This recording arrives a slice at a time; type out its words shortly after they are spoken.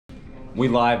We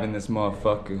live in this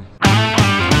motherfucker.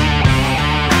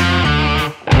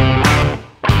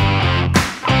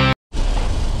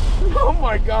 Oh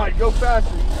my god, go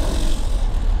faster.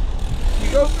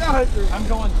 You go faster. I'm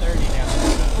going 30 now.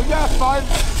 We got 5.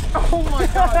 Oh my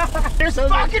god. There's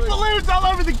fucking balloons all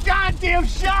over the goddamn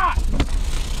shop.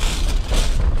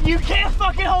 You can't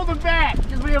fucking hold them back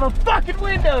because we have a fucking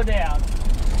window down.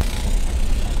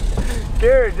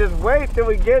 Dude, just wait till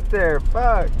we get there.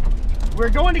 Fuck. We're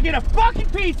going to get a fucking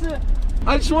pizza.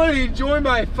 I just want to enjoy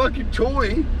my fucking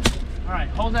toy. All right,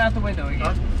 hold it out the window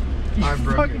again. I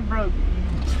broke fucking broke it.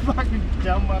 You fucking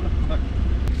dumb motherfucker.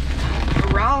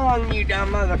 Wrong, you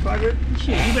dumb motherfucker.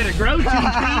 Shit, you better grow some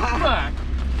teeth. Fuck.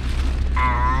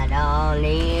 I don't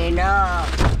need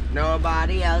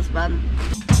nobody else but.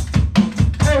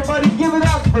 Everybody give it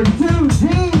up for 2G!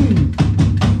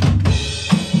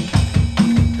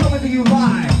 Coming to you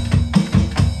live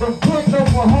from Clinton,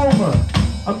 Oklahoma,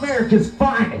 America's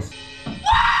finest.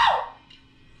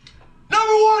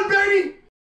 #1, baby!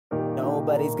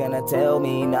 Nobody's gonna tell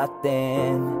me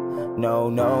nothing. No,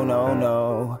 no, no,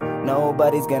 no.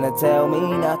 Nobody's gonna tell me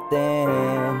nothing.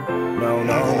 No,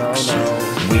 no, no, no.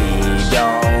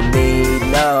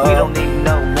 We don't need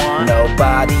no one.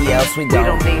 Nobody else, we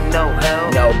don't need no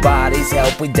help. Nobody's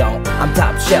help, we don't. I'm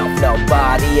top shelf,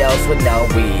 nobody else would know.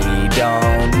 We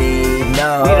don't need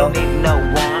no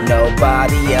one.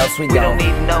 Nobody else, we don't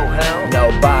need no help.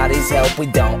 Nobody's help, we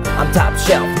don't. I'm top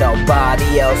shelf,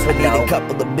 nobody else would know. I need a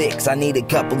couple of bics, I need a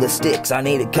couple of sticks, I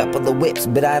need a couple of whips,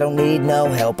 but I don't need no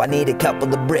help. I need a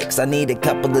couple of bricks, I need a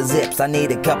couple of zips, I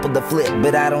need a couple of flip,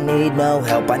 but I don't need no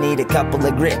help. I need a couple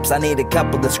of grips, I need a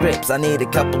couple of scripts, I need a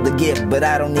couple of give, but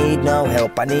I don't need no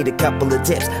help. I need a couple of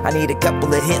tips, I need a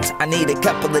couple of hints, I need a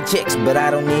couple of chicks, but I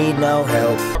don't need no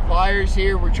help. Our flyers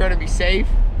here, we're trying to be safe.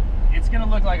 It's gonna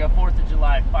look like a 4th of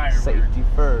July firework. Safety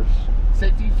first.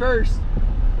 Safety first.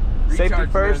 Safety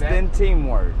Retards first, know that. then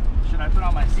teamwork. Should I put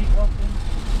on my seatbelt then?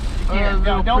 Yeah,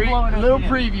 no, don't blow it up. Little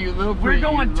yet. preview, little preview. We're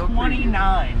going little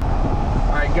 29. preview.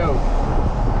 Alright, go.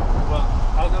 Well,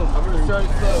 I'll go. I'm gonna start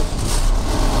it slow.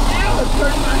 Yeah, it's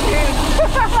hurting my hand.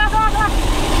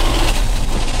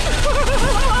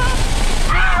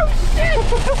 Ow,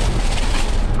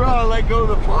 shit! Bro, I let go of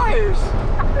the pliers.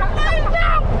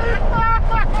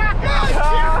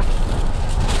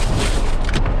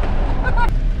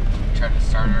 Trying to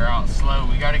start her out slow.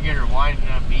 We gotta get her winding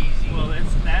up easy. Well,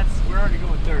 we're already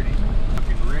going 30.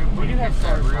 Fucking rip. We do have that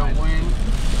stars real fine. wind.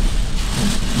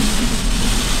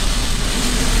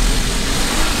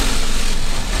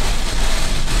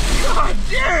 God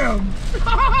damn!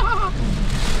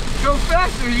 Go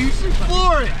faster, you should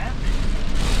floor it!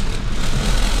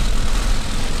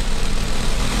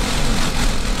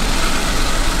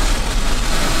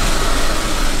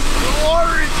 The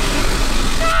water is...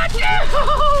 God damn!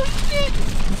 Oh, shit!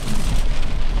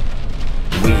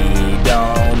 We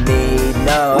don't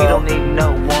need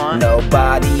no one.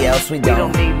 Nobody else, we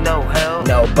don't need no help.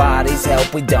 Nobody's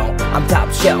help, we don't. I'm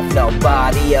top shelf,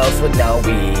 nobody else would know.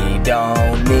 We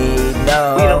don't need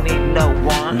no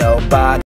one. Nobody